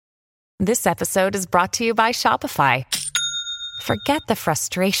This episode is brought to you by Shopify. Forget the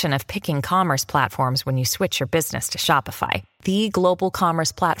frustration of picking commerce platforms when you switch your business to Shopify, the global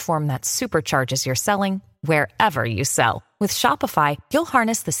commerce platform that supercharges your selling wherever you sell. With Shopify, you'll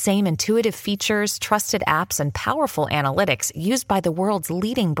harness the same intuitive features, trusted apps, and powerful analytics used by the world's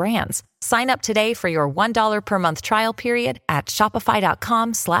leading brands. Sign up today for your $1 per month trial period at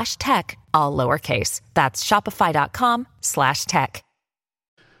shopify.com/tech, all lowercase. That's shopify.com/tech.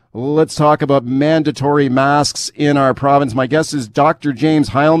 Let's talk about mandatory masks in our province. My guest is Dr.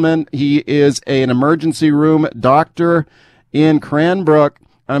 James Heilman. He is an emergency room doctor in Cranbrook.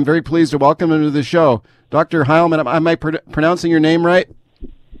 I'm very pleased to welcome him to the show. Dr. Heilman, am I pronouncing your name right?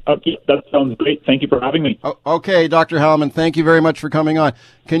 Yeah, that sounds great. Thank you for having me. Okay, Dr. Heilman, thank you very much for coming on.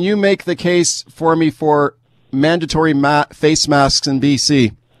 Can you make the case for me for mandatory face masks in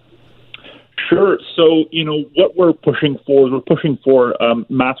BC? Sure. So, what we're pushing for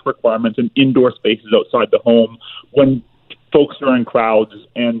mask requirements in indoor spaces outside the home when folks are in crowds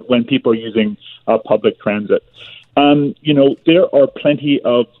and when people are using public transit. There are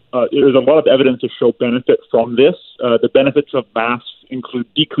there's a lot of evidence to show benefit from this. The benefits of masks include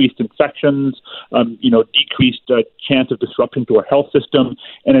decreased infections, decreased chance of disruption to our health system,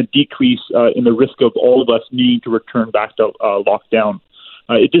 and a decrease in the risk of all of us needing to return back to lockdown.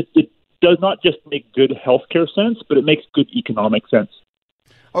 It does not just make good healthcare sense, but it makes good economic sense.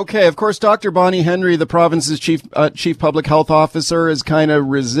 Okay, of course, Dr. Bonnie Henry, the province's chief public health officer, has kind of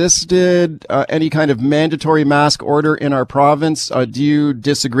resisted any kind of mandatory mask order in our province. Do you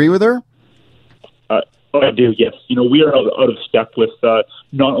disagree with her? I do, yes. We are out of step with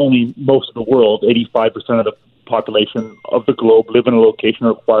not only most of the world. 85% of the population of the globe live in a location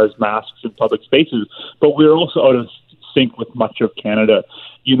that requires masks in public spaces, but we're also out of sync with much of Canada.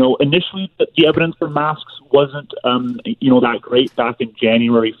 Initially the evidence for masks wasn't, that great back in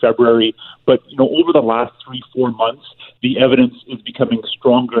January, February, but, over the last 3-4 months, the evidence is becoming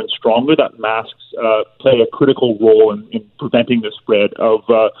stronger and stronger that masks play a critical role in preventing the spread of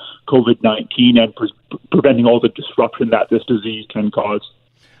COVID-19 and preventing all the disruption that this disease can cause.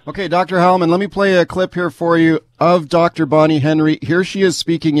 Okay, Dr. Heilman, let me play a clip here for you of Dr. Bonnie Henry. Here she is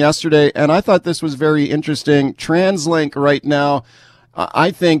speaking yesterday, and I thought this was very interesting. TransLink right now, I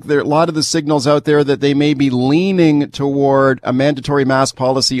think there are a lot of the signals out there that they may be leaning toward a mandatory mask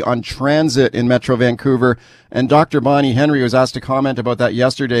policy on transit in Metro Vancouver. And Dr. Bonnie Henry was asked to comment about that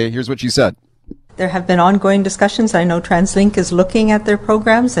yesterday. Here's what she said. There have been ongoing discussions. I know TransLink is looking at their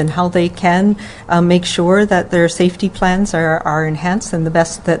programs and how they can make sure that their safety plans are enhanced and the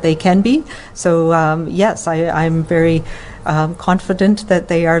best that they can be. So, yes, I'm very confident that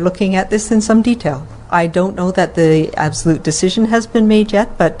they are looking at this in some detail. I don't know that the absolute decision has been made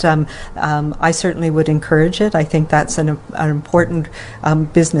yet, but I certainly would encourage it. I think that's an important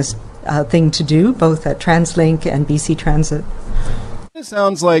business thing to do, both at TransLink and BC Transit. It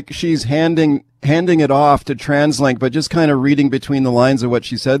sounds like she's handing it off to TransLink, but just kind of reading between the lines of what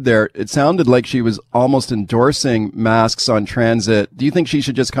she said there, it sounded like she was almost endorsing masks on transit. Do you think she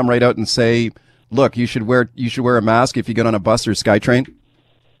should just come right out and say, look, you should wear a mask if you get on a bus or SkyTrain?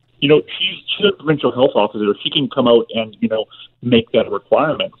 She's a provincial health officer. She can come out and, make that a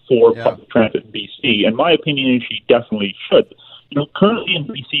requirement for public transit in BC. And my opinion is she definitely should. Currently in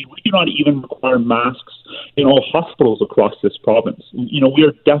BC, we do not even require masks in all hospitals across this province. We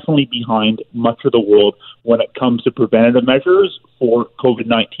are definitely behind much of the world when it comes to preventative measures for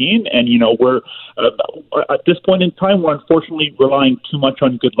COVID-19. And, we're at this point in time, we're unfortunately relying too much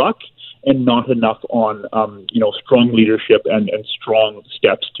on good luck and not enough on, strong leadership and strong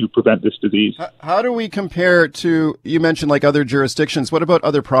steps to prevent this disease. How do we compare to, you mentioned like other jurisdictions. What about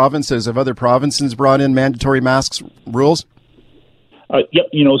other provinces? Have other provinces brought in mandatory masks rules? Yep.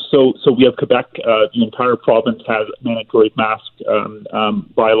 So we have Quebec. The entire province has mandatory mask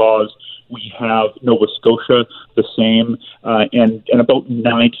bylaws. We have Nova Scotia, the same, and about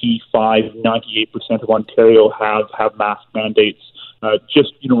 98% of Ontario have mask mandates.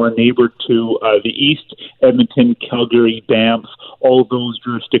 Just, our neighbor to the east, Edmonton, Calgary, Banff, all those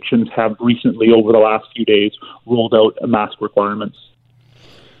jurisdictions have recently, over the last few days, rolled out mask requirements.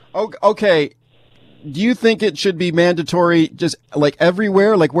 Okay. Do you think it should be mandatory just like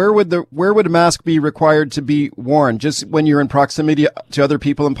everywhere? Like where would a mask be required to be worn? Just when you're in proximity to other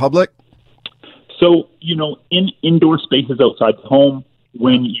people in public? So, in indoor spaces outside the home,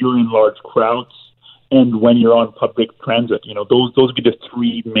 when you're in large crowds, and when you're on public transit, those would be the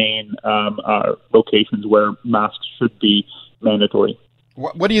three main locations where masks should be mandatory.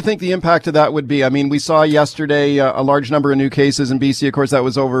 What do you think the impact of that would be? I mean, we saw yesterday a large number of new cases in BC. Of course, that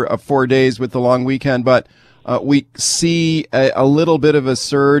was over 4 days with the long weekend. But we see a little bit of a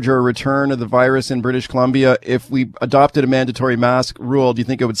surge or a return of the virus in British Columbia. If we adopted a mandatory mask rule, do you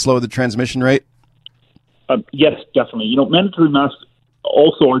think it would slow the transmission rate? Yes, definitely. Mandatory masks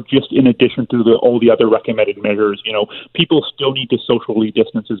also are just in addition to all the other recommended measures. People still need to socially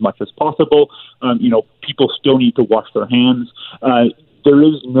distance as much as possible. People still need to wash their hands. There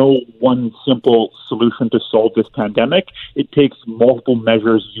is no one simple solution to solve this pandemic. It takes multiple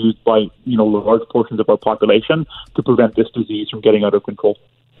measures used by, large portions of our population to prevent this disease from getting out of control.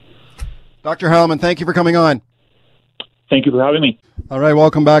 Dr. Heilman, thank you for coming on. Thank you for having me. All right,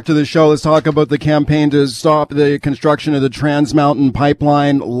 welcome back to the show. Let's talk about the campaign to stop the construction of the Trans Mountain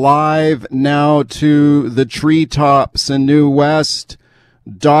Pipeline. Live now to the treetops in New West.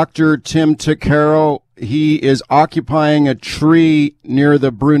 Dr. Tim Tuccaro, he is occupying a tree near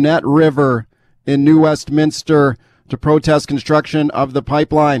the Brunette River in New Westminster to protest construction of the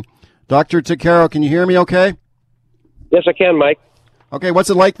pipeline. Dr. Tuccaro, can you hear me okay? Yes, I can, Mike. Okay, what's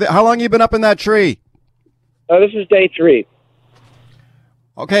it like? How long have you been up in that tree? This is day 3.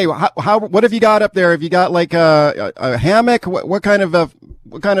 Okay, what have you got up there? Have you got like a hammock? What kind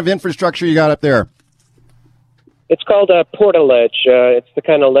of infrastructure you got up there? It's called a portaledge. It's the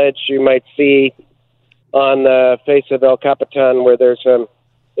kind of ledge you might see on the face of El Capitan where there are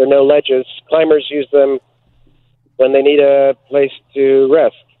no ledges. Climbers use them when they need a place to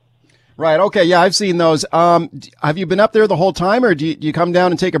rest. Right. Okay. Yeah, I've seen those. Have you been up there the whole time, or do you come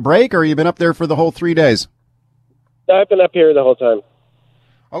down and take a break, or have you been up there for the whole 3 days? No, I've been up here the whole time.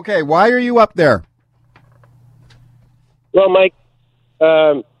 Okay. Why are you up there? Well, Mike,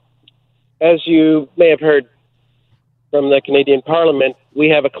 as you may have heard from the Canadian Parliament, we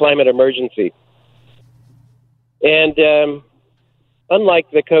have a climate emergency. And unlike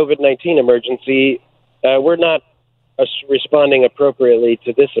the COVID-19 emergency, we're not responding appropriately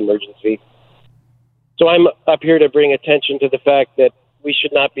to this emergency. So I'm up here to bring attention to the fact that we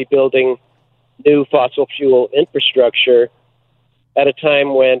should not be building new fossil fuel infrastructure at a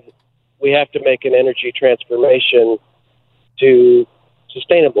time when we have to make an energy transformation to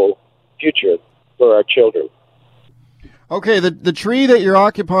sustainable future for our children. Okay, the tree that you're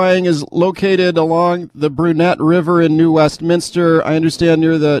occupying is located along the Brunette River in New Westminster. I understand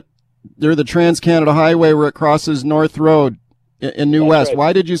near the Trans-Canada Highway where it crosses North Road in New West. Right.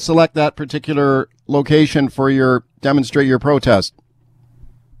 Why did you select that particular location for demonstrate your protest?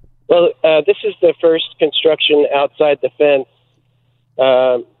 Well, this is the first construction outside the fence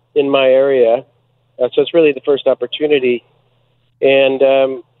in my area, so it's really the first opportunity.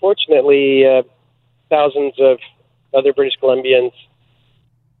 And fortunately, thousands of other British Columbians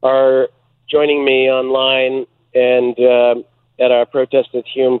are joining me online and at our protest at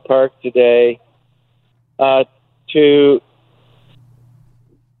Hume Park today to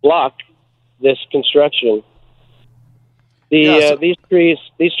block this construction. These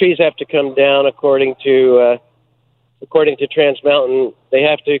trees have to come down according to Trans Mountain. They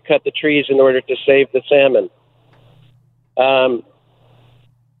have to cut the trees in order to save the salmon.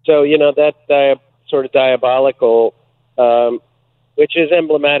 So that's sort of diabolical, which is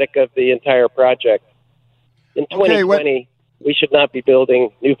emblematic of the entire project. In 2020, we should not be building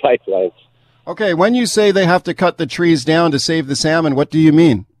new pipelines. Okay, when you say they have to cut the trees down to save the salmon, what do you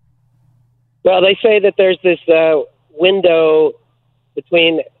mean? Well, they say that there's this window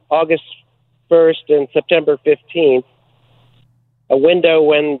between August 1st and September 15th, a window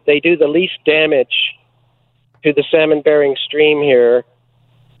when they do the least damage to the salmon-bearing stream here.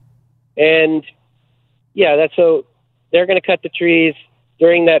 And, so they're going to cut the trees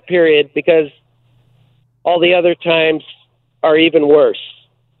during that period because all the other times are even worse.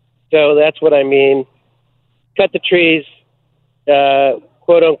 So that's what I mean. Cut the trees,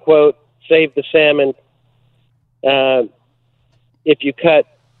 quote unquote, save the salmon. If you cut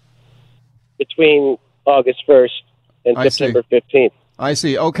between August 1st and September 15th. I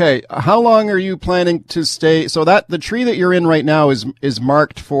see. Okay. How long are you planning to stay? So that the tree that you're in right now is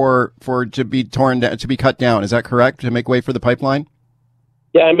marked for to be torn down, to be cut down. Is that correct? To make way for the pipeline?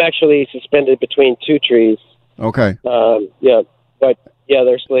 Yeah, I'm actually suspended between two trees. Okay.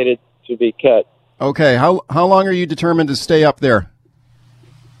 They're slated to be cut. Okay. How long are you determined to stay up there?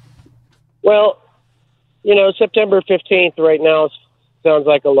 Well, September 15th right now sounds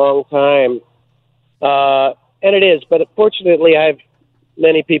like a long time. And it is, but fortunately I have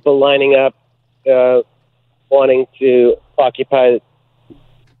many people lining up wanting to occupy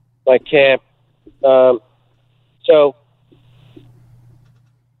my camp. We're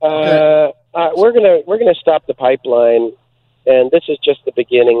gonna stop the pipeline, and this is just the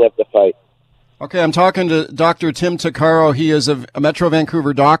beginning of the fight. Okay, I'm talking to Dr. Tim Tuccaro. He is a Metro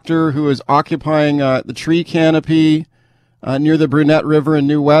Vancouver doctor who is occupying the tree canopy near the Brunette River in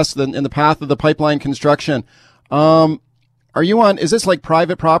New West in the path of the pipeline construction. Are you on, is this like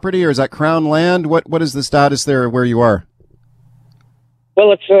private property or is that Crown land? What is the status there where you are?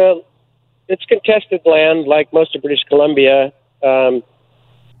 Well, it's contested land like most of British Columbia. I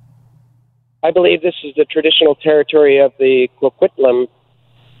believe this is the traditional territory of the Coquitlam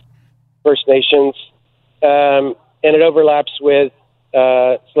First Nations, and it overlaps with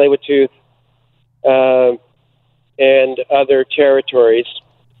Tsleil-Waututh and other territories.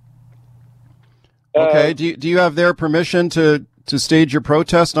 Okay. Do you have their permission to stage your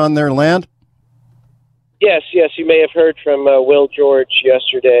protest on their land? Yes. You may have heard from Will George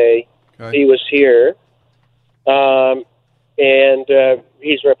yesterday. Okay. He was here, and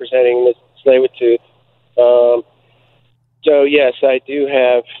he's representing the Tsleil-Waututh. So yes, I do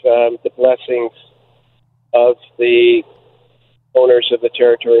have the blessings of the owners of the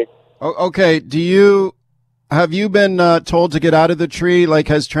territory. Okay. Have you been told to get out of the tree? Like,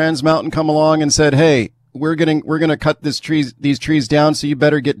 has Trans Mountain come along and said, "Hey, we're gonna cut these trees down, so you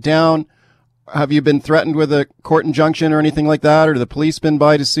better get down"? Have you been threatened with a court injunction or anything like that, or the police been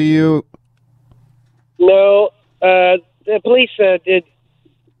by to see you? No, the police did.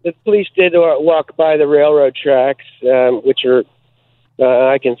 The police did walk by the railroad tracks, which are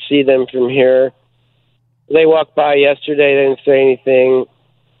I can see them from here. They walked by yesterday. They didn't say anything.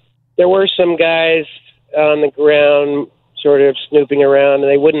 There were some guys on the ground sort of snooping around,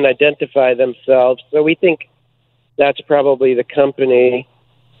 and they wouldn't identify themselves. So we think that's probably the company.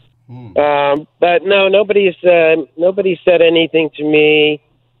 But no, nobody said anything to me.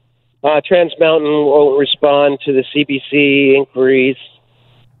 Trans Mountain won't respond to the CBC inquiries.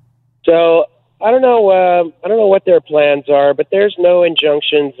 So I don't know what their plans are, but there's no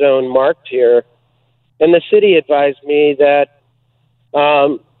injunction zone marked here. And the city advised me that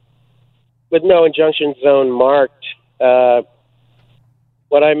with no injunction zone marked,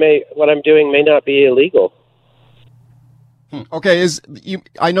 what I'm doing may not be illegal. Okay,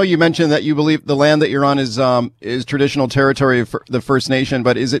 I know you mentioned that you believe the land that you're on is traditional territory for the First Nation,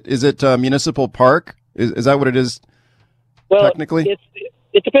 but is it municipal park? Is that what it is? Well, technically,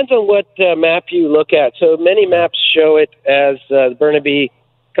 it depends on what map you look at. So many maps show it as the Burnaby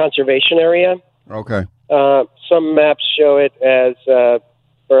Conservation Area. Okay. Some maps show it as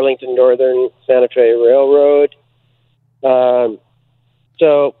Burlington Northern Santa Fe Railroad.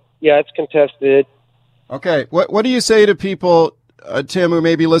 So yeah, it's contested. Okay. What do you say to people, Tim, who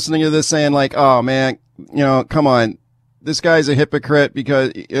may be listening to this saying like, "Oh man, come on, this guy's a hypocrite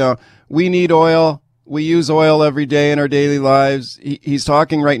because we need oil. We use oil every day in our daily lives. He's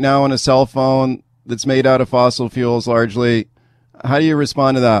talking right now on a cell phone that's made out of fossil fuels largely." How do you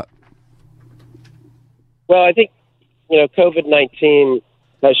respond to that? Well, I think COVID-19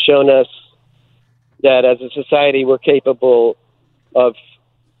 has shown us that as a society we're capable of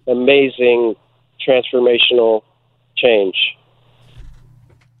amazing transformational change.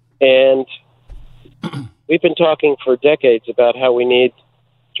 And we've been talking for decades about how we need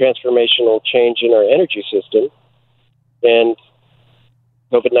transformational change in our energy system. And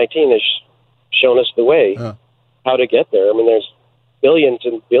COVID-19 has shown us the way how to get there. I mean, there's billions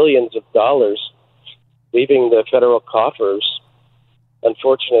and billions of dollars leaving the federal coffers.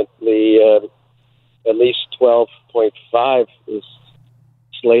 Unfortunately, at least 12.5 is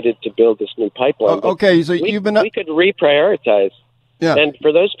slated to build this new pipeline. Okay, so we could reprioritize. Yeah. And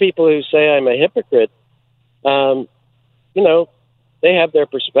for those people who say I'm a hypocrite, they have their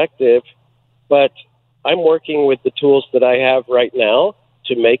perspective, but I'm working with the tools that I have right now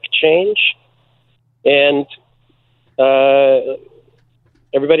to make change. And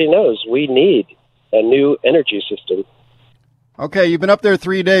everybody knows we need a new energy system. Okay, you've been up there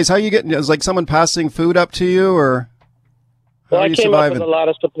 3 days. How are you getting? Is like someone passing food up to you, or how are you surviving? I came up with a lot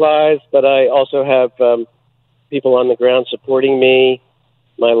of supplies, but I also have people on the ground supporting me.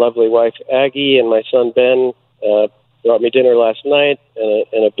 My lovely wife Aggie and my son Ben brought me dinner last night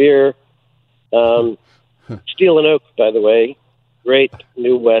and a beer. Steel and Oak, by the way, great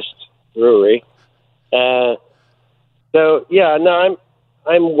New West brewery. So yeah, no,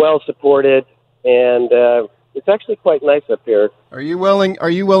 I'm well supported, and it's actually quite nice up here. Are you willing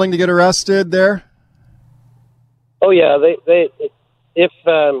to get arrested there? Oh yeah, if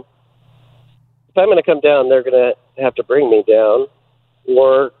I'm going to come down, they're going to have to bring me down,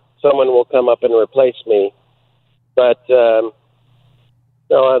 or someone will come up and replace me. But no,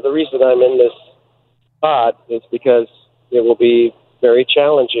 the reason I'm in this spot is because it will be very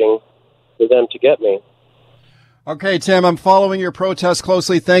challenging for them to get me. Okay, Tim, I'm following your protest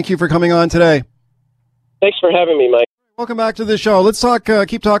closely. Thank you for coming on today. Thanks for having me, Mike. Welcome back to the show. Let's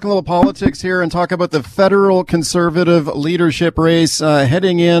keep talking a little politics here and talk about the federal conservative leadership race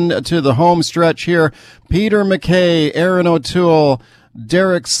heading into the home stretch here. Peter MacKay, Erin O'Toole,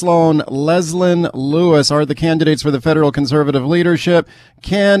 Derek Sloan, Leslyn Lewis are the candidates for the federal conservative leadership.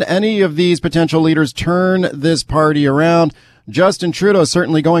 Can any of these potential leaders turn this party around? Justin Trudeau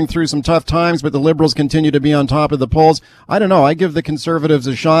certainly going through some tough times, but the Liberals continue to be on top of the polls. I don't know. I give the Conservatives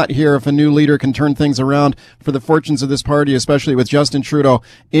a shot here if a new leader can turn things around for the fortunes of this party, especially with Justin Trudeau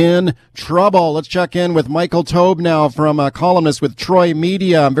in trouble. Let's check in with Michael Taube now, from a columnist with Troy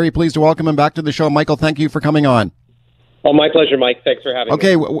Media. I'm very pleased to welcome him back to the show. Michael, thank you for coming on. Oh, my pleasure, Mike. Thanks for having me.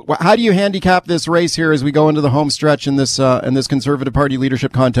 Okay, how do you handicap this race here as we go into the home stretch in this Conservative Party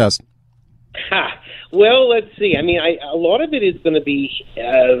leadership contest? Well, let's see. I mean, a lot of it is going to be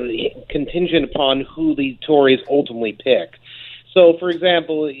contingent upon who the Tories ultimately pick. So, for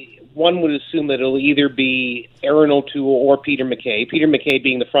example, one would assume that it'll either be Erin O'Toole or Peter MacKay, Peter MacKay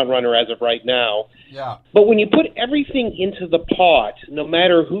being the front runner as of right now. Yeah. But when you put everything into the pot, no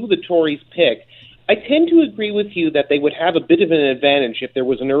matter who the Tories pick, I tend to agree with you that they would have a bit of an advantage if there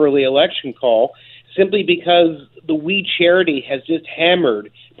was an early election call, simply because the We Charity has just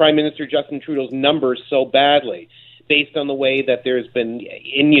hammered Prime Minister Justin Trudeau's numbers so badly, based on the way that there's been,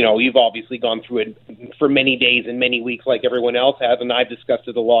 you've obviously gone through it for many days and many weeks like everyone else has, and I've discussed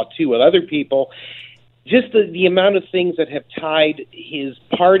it a lot too with other people. Just the amount of things that have tied his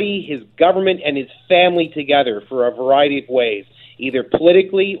party, his government, and his family together for a variety of ways, either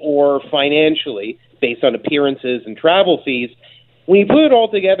politically or financially, based on appearances and travel fees. When you put it all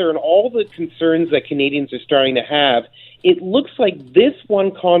together and all the concerns that Canadians are starting to have, it looks like this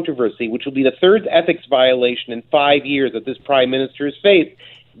one controversy, which will be the third ethics violation in 5 years that this Prime Minister has faced,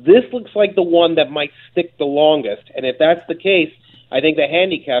 this looks like the one that might stick the longest. And if that's the case, I think the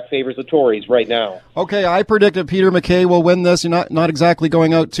handicap favors the Tories right now. Okay, I predict that Peter MacKay will win this. You're not exactly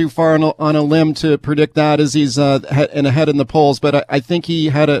going out too far on a limb to predict that, as he's ahead in the polls. But I think he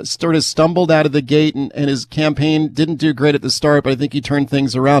had sort of stumbled out of the gate, and his campaign didn't do great at the start, but I think he turned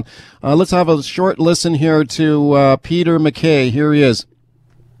things around. Let's have a short listen here to Peter MacKay. Here he is.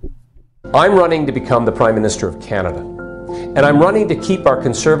 I'm running to become the Prime Minister of Canada, and I'm running to keep our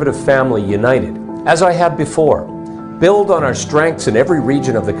Conservative family united, as I have before. Build on our strengths in every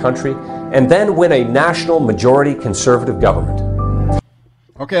region of the country, and then win a national majority Conservative government.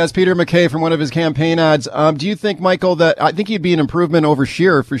 Okay, that's Peter MacKay from one of his campaign ads. Do you think, Michael, that I think he'd be an improvement over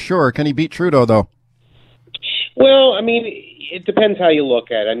Scheer for sure? Can he beat Trudeau, though? Well, I mean, it depends how you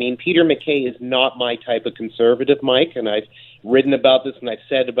look at it. I mean, Peter MacKay is not my type of conservative, Mike, and I've written about this and I've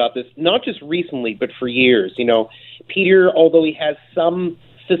said about this, not just recently, but for years. Peter, although he has some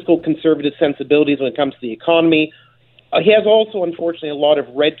fiscal conservative sensibilities when it comes to the economy, he has also, unfortunately, a lot of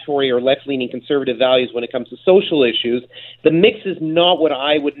red Tory or left-leaning conservative values when it comes to social issues. The mix is not what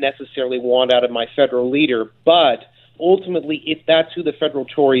I would necessarily want out of my federal leader, but ultimately, if that's who the federal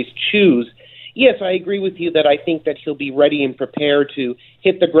Tories choose, yes, I agree with you that I think that he'll be ready and prepared to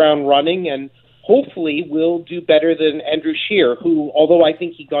hit the ground running, and hopefully will do better than Andrew Scheer, who, although I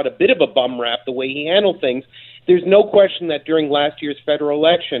think he got a bit of a bum rap the way he handled things, there's no question that during last year's federal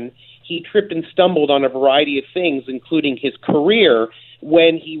election, he tripped and stumbled on a variety of things, including his career,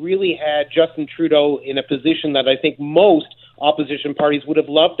 when he really had Justin Trudeau in a position that I think most opposition parties would have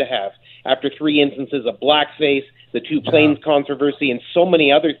loved to have. After 3 instances of blackface, the two planes controversy, and so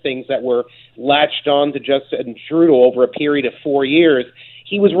many other things that were latched on to Justin Trudeau over a period of 4 years,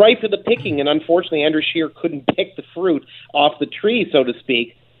 he was ripe for the picking, and unfortunately Andrew Scheer couldn't pick the fruit off the tree, so to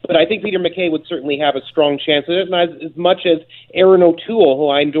speak. But I think Peter MacKay would certainly have a strong chance of it, and as much as Erin O'Toole, who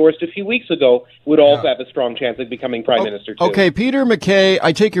I endorsed a few weeks ago, would also have a strong chance of becoming Prime Minister, too. Okay, Peter MacKay,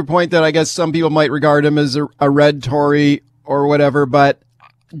 I take your point that I guess some people might regard him as a red Tory or whatever, but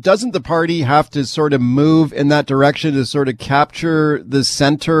doesn't the party have to sort of move in that direction to sort of capture the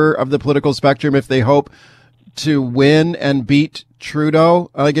center of the political spectrum if they hope to win and beat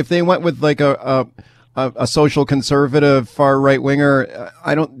Trudeau? Like, if they went with like a social conservative far right winger,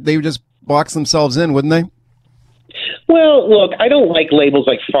 they would just box themselves in, wouldn't they? Well, look, I don't like labels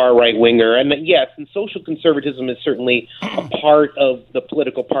like far right winger, and yes, and social conservatism is certainly a part of the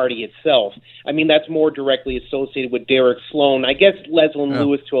political party itself. I mean, that's more directly associated with Derek Sloan. I guess Leslyn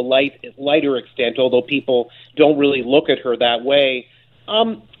Lewis to a lighter extent, although people don't really look at her that way.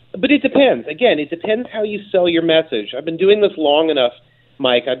 But it depends. Again, it depends how you sell your message. I've been doing this long enough,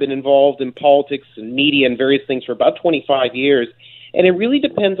 Mike. I've been involved in politics and media and various things for about 25 years, and it really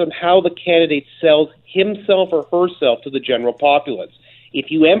depends on how the candidate sells himself or herself to the general populace. If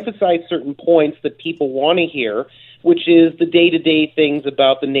you emphasize certain points that people want to hear, which is the day-to-day things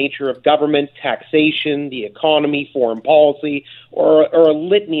about the nature of government, taxation, the economy, foreign policy, or a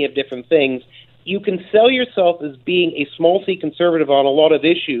litany of different things. You can sell yourself as being a small C conservative on a lot of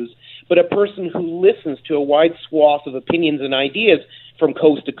issues, but a person who listens to a wide swath of opinions and ideas from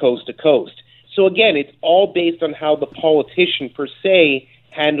coast to coast to coast. So again, it's all based on how the politician per se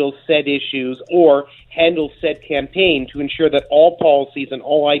handles said issues or handles said campaign to ensure that all policies and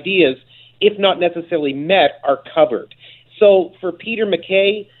all ideas, if not necessarily met, are covered. So for Peter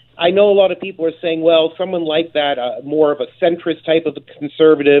MacKay, I know a lot of people are saying, well, someone like that, more of a centrist type of a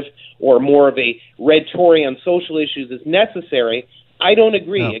conservative or more of a red Tory on social issues is necessary. I don't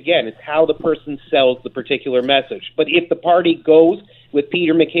agree. No. Again, it's how the person sells the particular message. But if the party goes with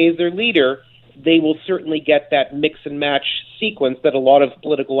Peter MacKay as their leader, they will certainly get that mix and match sequence that a lot of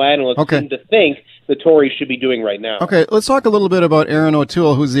political analysts seem to think the Tories should be doing right now. Okay, let's talk a little bit about Erin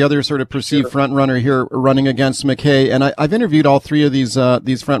O'Toole, who's the other sort of perceived front runner here running against MacKay. And I've interviewed all three of these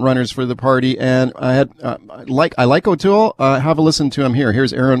front runners for the party, and I like O'Toole. Have a listen to him here.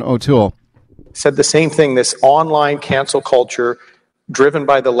 Here's Erin O'Toole. Said the same thing. This online cancel culture driven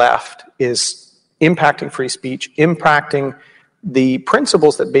by the left is impacting free speech, impacting the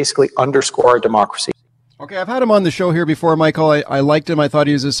principles that basically underscore our democracy. Okay, I've had him on the show here before, Michael. I liked him. I thought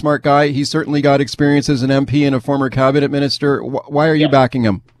he was a smart guy. He's certainly got experience as an MP and a former cabinet minister. Why are you backing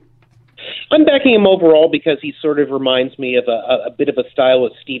him? I'm backing him overall because he sort of reminds me of a bit of a style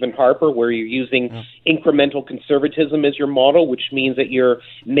of Stephen Harper, where you're using incremental conservatism as your model, which means that you're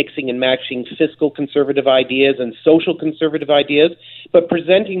mixing and matching fiscal conservative ideas and social conservative ideas, but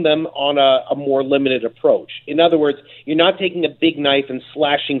presenting them on a more limited approach. In other words, you're not taking a big knife and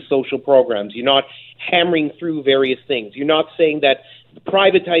slashing social programs. You're not hammering through various things. You're not saying that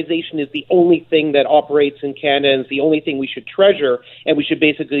privatization is the only thing that operates in Canada and is the only thing we should treasure, and we should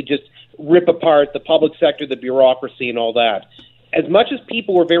basically just rip apart the public sector, the bureaucracy, and all that. As much as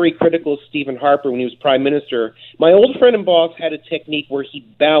people were very critical of Stephen Harper when he was Prime Minister, my old friend and boss had a technique where he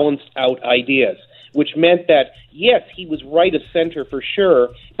balanced out ideas, which meant that, yes, he was right of center for sure,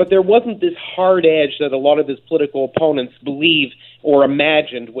 but there wasn't this hard edge that a lot of his political opponents believed or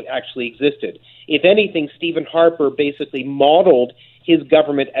imagined what actually existed. If anything, Stephen Harper basically modeled his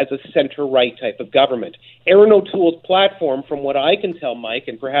government as a center-right type of government. Erin O'Toole's platform, from what I can tell, Mike,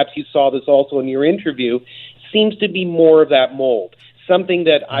 and perhaps you saw this also in your interview, seems to be more of that mold. Something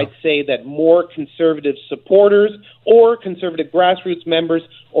that I'd say that more conservative supporters or conservative grassroots members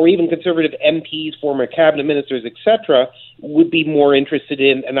or even conservative MPs, former cabinet ministers, etc., would be more interested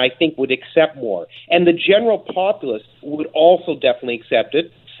in and I think would accept more. And the general populace would also definitely accept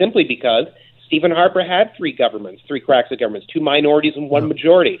it simply because Stephen Harper had three cracks at governments, two minorities and one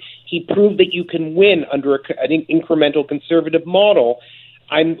majority. He proved that you can win under an incremental conservative model.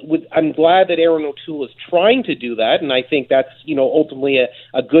 I'm glad that Erin O'Toole is trying to do that, and I think that's ultimately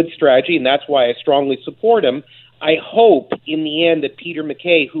a good strategy, and that's why I strongly support him. I hope in the end that Peter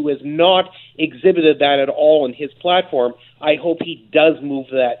MacKay, who has not exhibited that at all in his platform, I hope he does move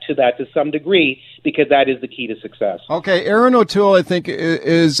to that to some degree, because that is the key to success. Okay, Erin O'Toole, I think,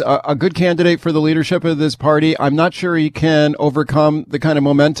 is a good candidate for the leadership of this party. I'm not sure he can overcome the kind of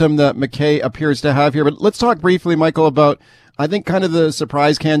momentum that MacKay appears to have here. But let's talk briefly, Michael, about, I think, kind of the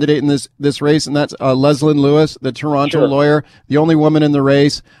surprise candidate in this race, and that's Leslyn Lewis, the Toronto lawyer, the only woman in the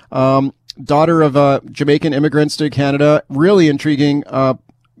race, daughter of Jamaican immigrants to Canada. Really intriguing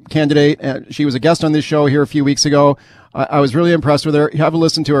candidate. She was a guest on this show here a few weeks ago. I was really impressed with her. Have a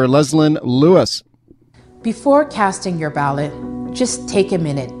listen to her. Leslyn Lewis. Before casting your ballot, just take a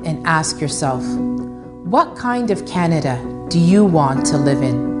minute and ask yourself, what kind of Canada do you want to live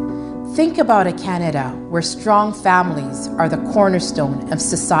in? Think about a Canada where strong families are the cornerstone of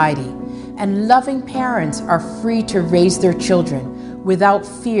society and loving parents are free to raise their children without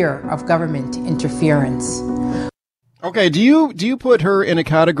fear of government interference. Okay, do you put her in a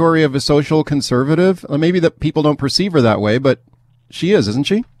category of a social conservative? Maybe that people don't perceive her that way, but she is, isn't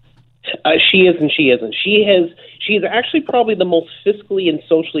she? She is and she isn't. She is actually probably the most fiscally and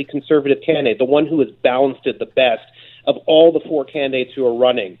socially conservative candidate, the one who has balanced it the best of all the four candidates who are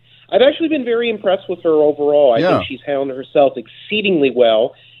running. I've actually been very impressed with her overall. I think she's handled herself exceedingly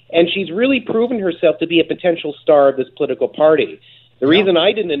well, and she's really proven herself to be a potential star of this political party. The reason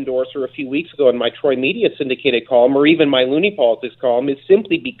I didn't endorse her a few weeks ago in my Troy Media syndicated column or even my Looney Politics column is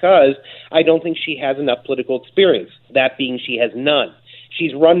simply because I don't think she has enough political experience, that being she has none.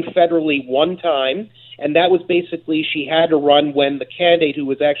 She's run federally one time, and that was basically she had to run when the candidate who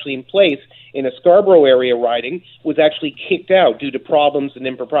was actually in place in a Scarborough area riding was actually kicked out due to problems and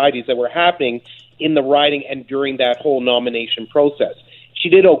improprieties that were happening in the riding and during that whole nomination process. She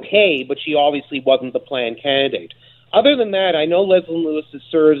did okay, but she obviously wasn't the planned candidate. Other than that, I know Leslie Lewis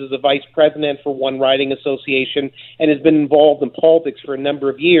serves as a vice president for one riding association and has been involved in politics for a number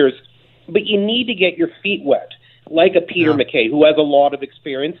of years. But you need to get your feet wet, like a Peter MacKay, who has a lot of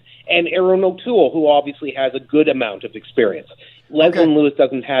experience, and Erin O'Toole, who obviously has a good amount of experience. Leslie Lewis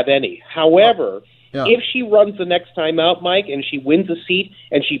doesn't have any. However, if she runs the next time out, Mike, and she wins a seat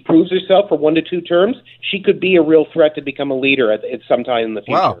and she proves herself for 1 to 2 terms, she could be a real threat to become a leader at some time in the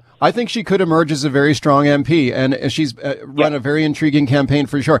future. Wow. I think she could emerge as a very strong MP, and she's run a very intriguing campaign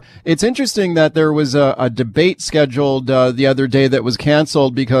for sure. It's interesting that there was a debate scheduled the other day that was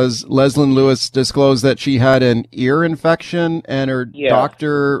canceled because Leslie Lewis disclosed that she had an ear infection and her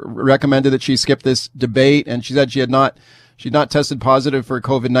doctor recommended that she skip this debate, and she said she'd not tested positive for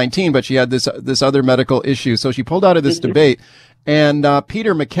COVID-19, but she had this other medical issue. So she pulled out of this debate. And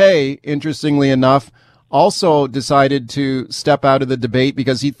Peter MacKay, interestingly enough, also decided to step out of the debate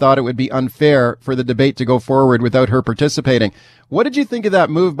because he thought it would be unfair for the debate to go forward without her participating. What did you think of that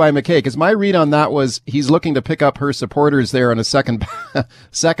move by MacKay? Because my read on that was he's looking to pick up her supporters there on a second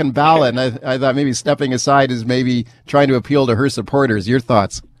ballot. And I thought maybe stepping aside is maybe trying to appeal to her supporters. Your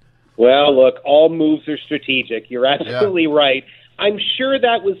thoughts? Well, look, all moves are strategic. You're absolutely right. I'm sure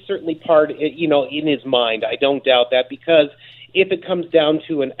that was certainly part, in his mind. I don't doubt that, because if it comes down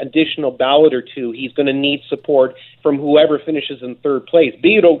to an additional ballot or two, he's going to need support from whoever finishes in third place,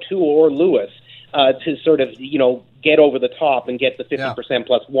 be it O'Toole or Lewis, to sort of, get over the top and get the 50%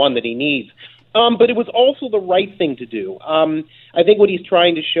 plus one that he needs. But it was also the right thing to do. I think what he's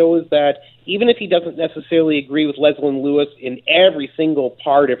trying to show is that even if he doesn't necessarily agree with Leslie Lewis in every single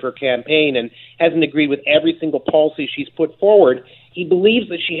part of her campaign and hasn't agreed with every single policy she's put forward, he believes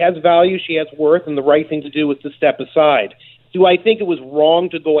that she has value, she has worth, and the right thing to do is to step aside. Do I think it was wrong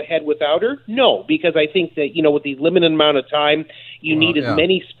to go ahead without her? No, because I think that, with the limited amount of time, you need as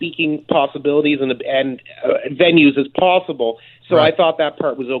many speaking possibilities and venues as possible. So I thought that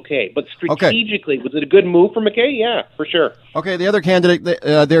part was okay. But strategically, was it a good move for MacKay? Yeah, for sure. Okay, the other candidate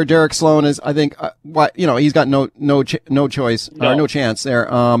there, Derek Sloan, is, I think, he's got no choice, or no chance there.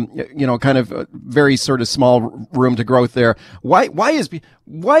 Kind of very sort of small room to growth there. Why is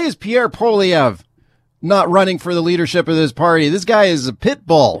Pierre Poilievre not running for the leadership of this party? This guy is a pit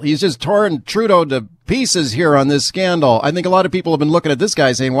bull. He's just torn Trudeau to pieces here on this scandal. I think a lot of people have been looking at this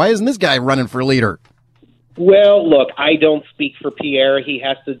guy saying, why isn't this guy running for leader? Well, look, I don't speak for Pierre. He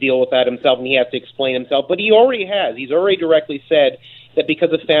has to deal with that himself, and he has to explain himself. But he already has. He's already directly said that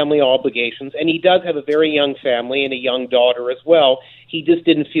because of family obligations, and he does have a very young family and a young daughter as well, he just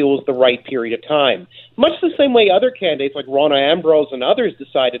didn't feel it was the right period of time. Much the same way other candidates like Rona Ambrose and others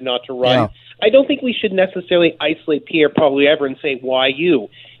decided not to run. I don't think we should necessarily isolate Pierre Poilievre and say, why you?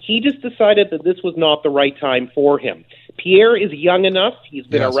 He just decided that this was not the right time for him. Pierre is young enough. He's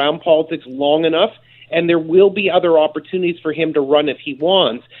been around politics long enough, and there will be other opportunities for him to run if he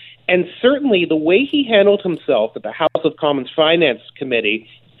wants. And certainly the way he handled himself at the House of Commons Finance Committee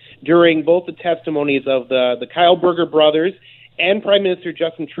during both the testimonies of the Kyle Berger brothers and Prime Minister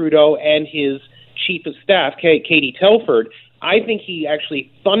Justin Trudeau and his chief of staff, Katie Telford, I think he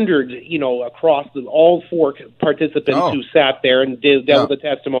actually thundered, across all four participants who sat there and dealt with the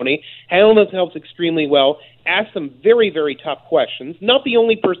testimony, handled themselves extremely well, asked some very, very tough questions. Not the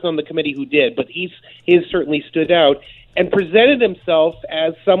only person on the committee who did, but his certainly stood out, and presented himself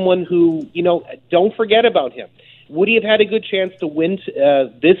as someone who, don't forget about him. Would he have had a good chance to win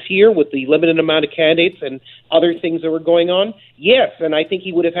this year with the limited amount of candidates and other things that were going on? Yes, and I think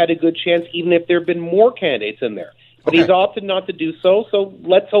he would have had a good chance even if there had been more candidates in there. But he's opted not to do so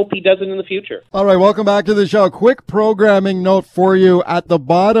let's hope he does it in the future. All right, welcome back to the show. Quick programming note for you. At the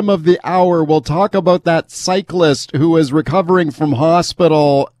bottom of the hour, we'll talk about that cyclist who is recovering from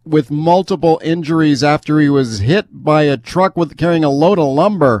hospital with multiple injuries after he was hit by a truck carrying a load of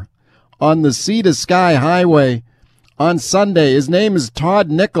lumber on the Sea to Sky Highway on Sunday. His name is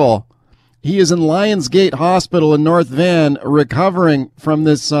Todd Nickel. He is in Lionsgate Hospital in North Van recovering from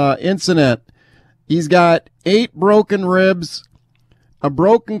this incident. He's got 8 broken ribs, a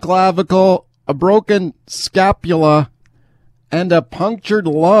broken clavicle, a broken scapula, and a punctured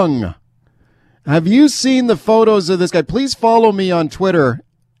lung. Have you seen the photos of this guy? Please follow me on Twitter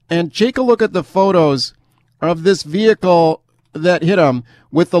and take a look at the photos of this vehicle that hit him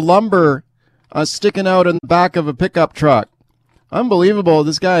with the lumber sticking out in the back of a pickup truck. Unbelievable.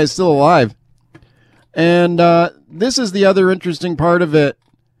 This guy is still alive. And this is the other interesting part of it.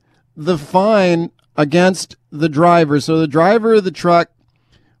 The fine against the driver. So the driver of the truck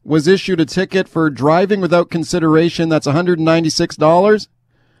was issued a ticket for driving without consideration. That's $196.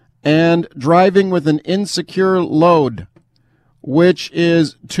 And driving with an insecure load, which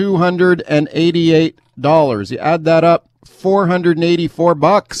is $288. You add that up,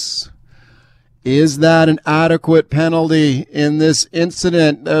 $484. Is that an adequate penalty in this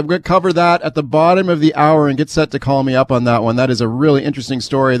incident? I'm going to cover that at the bottom of the hour and get set to call me up on that one. That is a really interesting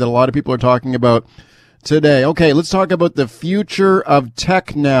story that a lot of people are talking about today. Okay, let's talk about the future of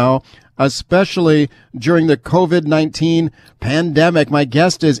tech now, especially during the COVID-19 pandemic. My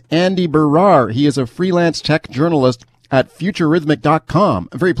guest is Andy Baryer. He is a freelance tech journalist at futurerhythmic.com.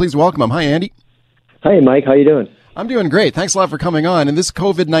 I'm very pleased to welcome him. Hi, Andy. Hi, Mike. How you doing? I'm doing great. Thanks a lot for coming on. And this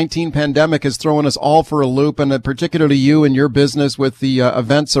COVID-19 pandemic has thrown us all for a loop, and particularly you and your business with the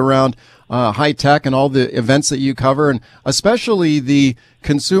events around high tech and all the events that you cover, and especially the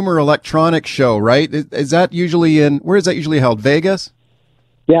Consumer Electronics Show, right? Is that usually where is that usually held? Vegas?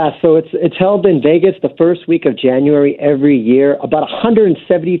 Yeah, so it's held in Vegas the first week of January every year. About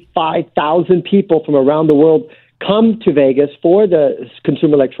 175,000 people from around the world come to Vegas for the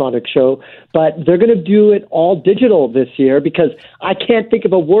Consumer Electronics Show, but they're going to do it all digital this year because I can't think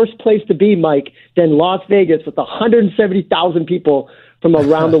of a worse place to be, Mike, than Las Vegas with 170,000 people from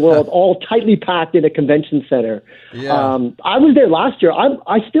around the world, all tightly packed in a convention center. Yeah. I was there last year.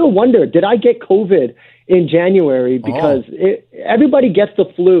 I still wonder, did I get COVID in January? Because everybody gets the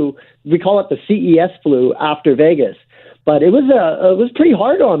flu. We call it the CES flu after Vegas. But it was pretty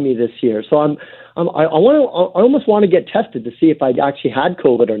hard on me this year. So I almost want to get tested to see if I actually had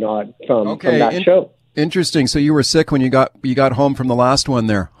COVID or not from that show. Interesting. So you were sick when you got home from the last one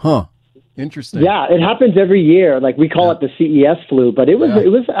there, huh? Interesting. Yeah, it happens every year. Like we call it the CES flu, but it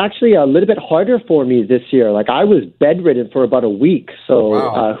was actually a little bit harder for me this year. Like I was bedridden for about a week.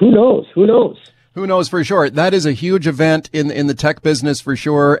 So who knows? Who knows? Who knows for sure? That is a huge event in the tech business for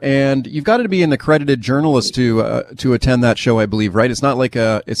sure, and you've got to be an accredited journalist to attend that show, I believe, right? It's not like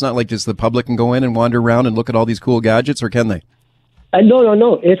just the public can go in and wander around and look at all these cool gadgets, or can they?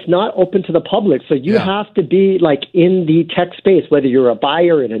 No. It's not open to the public. So you have to be like in the tech space, whether you're a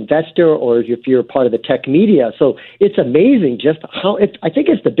buyer, an investor, or if you're part of the tech media. So it's amazing just how I think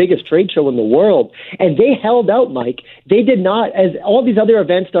it's the biggest trade show in the world. And they held out, Mike. They did not, as all these other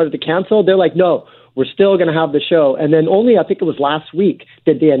events started to cancel, they're like, no, we're still going to have the show. And then only, I think it was last week,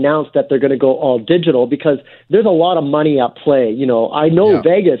 did they announce that they're going to go all digital because there's a lot of money at play. You know, I know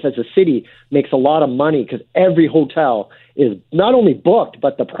Vegas as a city makes a lot of money because every hotel is not only booked,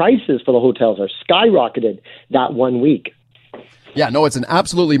 but the prices for the hotels are skyrocketed that 1 week. Yeah, no, it's an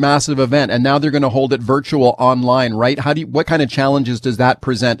absolutely massive event, and now they're going to hold it virtual online, right? What kind of challenges does that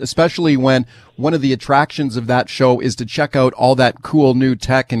present, especially when one of the attractions of that show is to check out all that cool new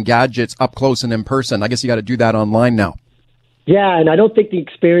tech and gadgets up close and in person? I guess you got to do that online now. Yeah, and I don't think the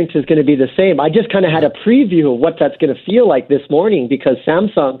experience is going to be the same. I just kind of had a preview of what that's going to feel like this morning because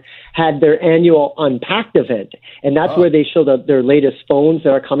Samsung had their annual Unpacked event, and that's where they showed their latest phones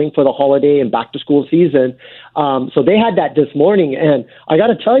that are coming for the holiday and back-to-school season. So they had that this morning, and I got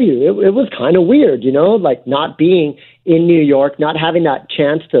to tell you, it was kind of weird, you know, like not being in New York, not having that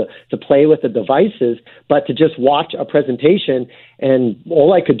chance to play with the devices, but to just watch a presentation, and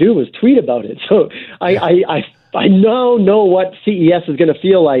all I could do was tweet about it. So I now know what CES is going to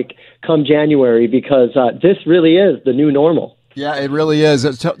feel like come January because this really is the new normal. Yeah, it really is.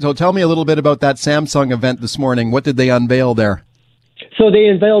 So tell me a little bit about that Samsung event this morning. What did they unveil there? So they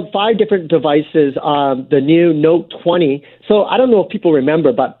unveiled 5 different devices, the new Note 20. So I don't know if people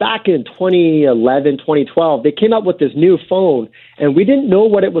remember, but back in 2011, 2012, they came out with this new phone, and we didn't know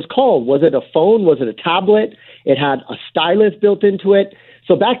what it was called. Was it a phone? Was it a tablet? It had a stylus built into it.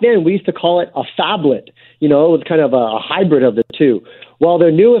 So back then, we used to call it a phablet. You know, it was kind of a hybrid of the two. Well,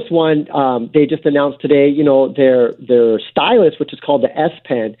 their newest one, they just announced today, you know, their stylus, which is called the S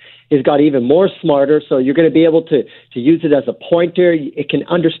Pen, has got even more smarter. So you're going to be able to use it as a pointer. It can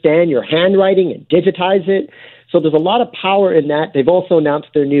understand your handwriting and digitize it. So there's a lot of power in that. They've also announced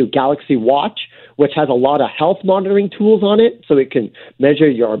their new Galaxy Watch, which has a lot of health monitoring tools on it. So it can measure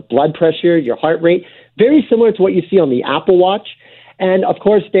your blood pressure, your heart rate, very similar to what you see on the Apple Watch. And, of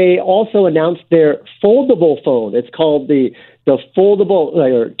course, they also announced their foldable phone. It's called the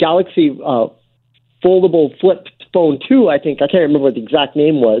foldable Galaxy Foldable Flip Phone 2, I think. I can't remember what the exact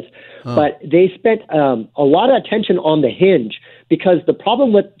name was. But they spent a lot of attention on the hinge because the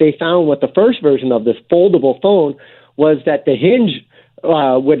problem they found with the first version of this foldable phone was that the hinge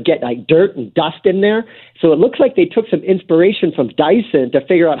would get like dirt and dust in there. So it looks like they took some inspiration from Dyson to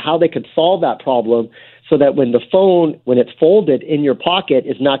figure out how they could solve that problem so that when the phone, when it's folded in your pocket,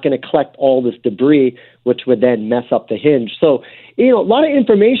 is not going to collect all this debris, which would then mess up the hinge. So, you know, a lot of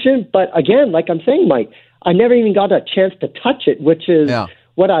information, but again, like I'm saying, Mike, I never even got a chance to touch it, which is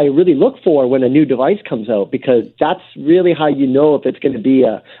what I really look for when a new device comes out, because that's really how you know if it's going to be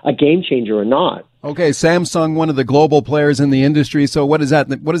a game changer or not. Okay, Samsung, one of the global players in the industry. So what does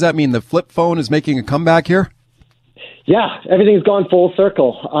that mean? The flip phone is making a comeback here? Yeah, everything's gone full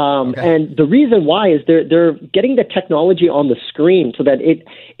circle. And the reason why is they're getting the technology on the screen so that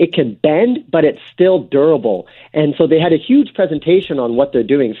it can bend, but it's still durable. And so they had a huge presentation on what they're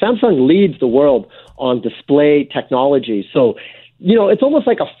doing. Samsung leads the world on display technology. So, it's almost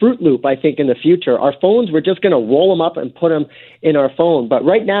like a Fruit Loop, I think, in the future. Our phones, we're just going to roll them up and put them in our phone. But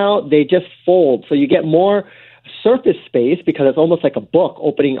right now, they just fold. So you get more surface space because it's almost like a book,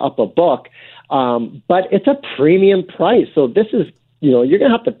 opening up a book. But it's a premium price. So this is, you're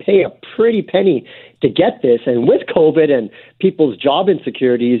going to have to pay a pretty penny to get this. And with COVID and people's job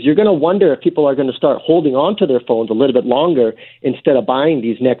insecurities, you're going to wonder if people are going to start holding on to their phones a little bit longer instead of buying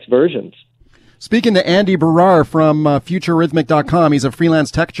these next versions. Speaking to Andy Baryer from futurerhythmic.com, he's a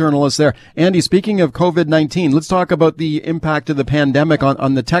freelance tech journalist there. Andy, speaking of COVID-19, let's talk about the impact of the pandemic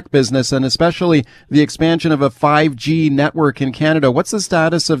on the tech business and especially the expansion of a 5G network in Canada. What's the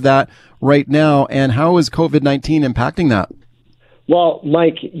status of that right now, and how is COVID-19 impacting that? Well,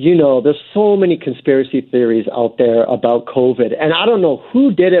 Mike, there's so many conspiracy theories out there about COVID, and I don't know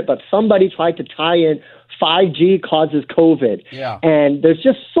who did it, but somebody tried to tie in 5G causes COVID. Yeah. And there's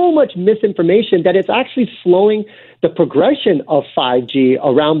just so much misinformation that it's actually slowing the progression of 5G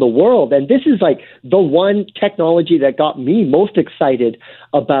around the world. And this is like the one technology that got me most excited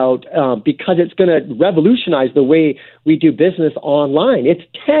about because it's going to revolutionize the way we do business online. It's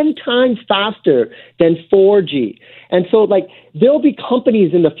 10 times faster than 4G. And so, there'll be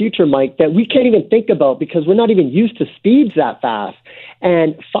companies in the future, Mike, that we can't even think about because we're not even used to speeds that fast.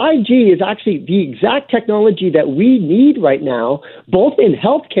 And 5G is actually the exact technology that we need right now, both in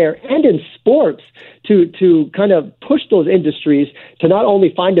healthcare and in sports, to kind of push those industries to not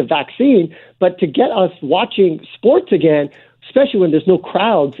only find a vaccine, but to get us watching sports again, especially when there's no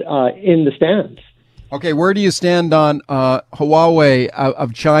crowds in the stands. Okay, where do you stand on Huawei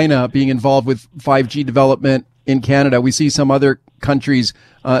of China being involved with 5G development in Canada? We see some other countries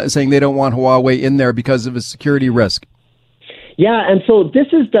saying they don't want Huawei in there because of a security risk. Yeah, and so this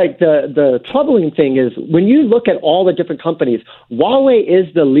is the troubling thing is when you look at all the different companies, Huawei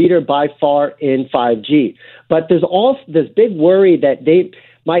is the leader by far in 5G. But there's also this big worry that they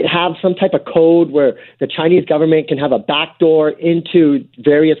might have some type of code where the Chinese government can have a backdoor into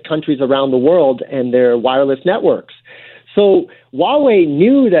various countries around the world and their wireless networks. So Huawei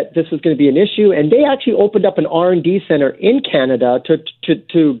knew that this was going to be an issue, and they actually opened up an R&D center in Canada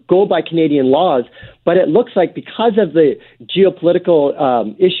to go by Canadian laws. But it looks like because of the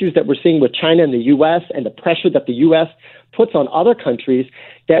geopolitical issues that we're seeing with China and the U.S. and the pressure that the U.S. puts on other countries,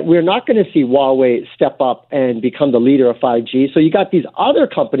 that we're not going to see Huawei step up and become the leader of 5G. So you got these other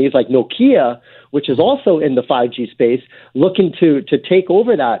companies like Nokia, which is also in the 5G space, looking to take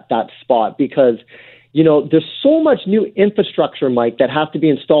over that spot because there's so much new infrastructure, Mike, that has to be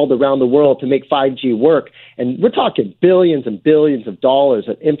installed around the world to make 5G work. And we're talking billions and billions of dollars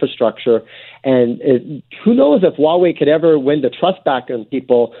of infrastructure. And who knows if Huawei could ever win the trust back on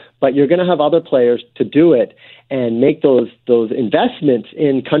people, but you're going to have other players to do it and make those investments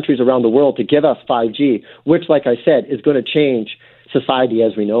in countries around the world to give us 5G, which, like I said, is going to change society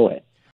as we know it.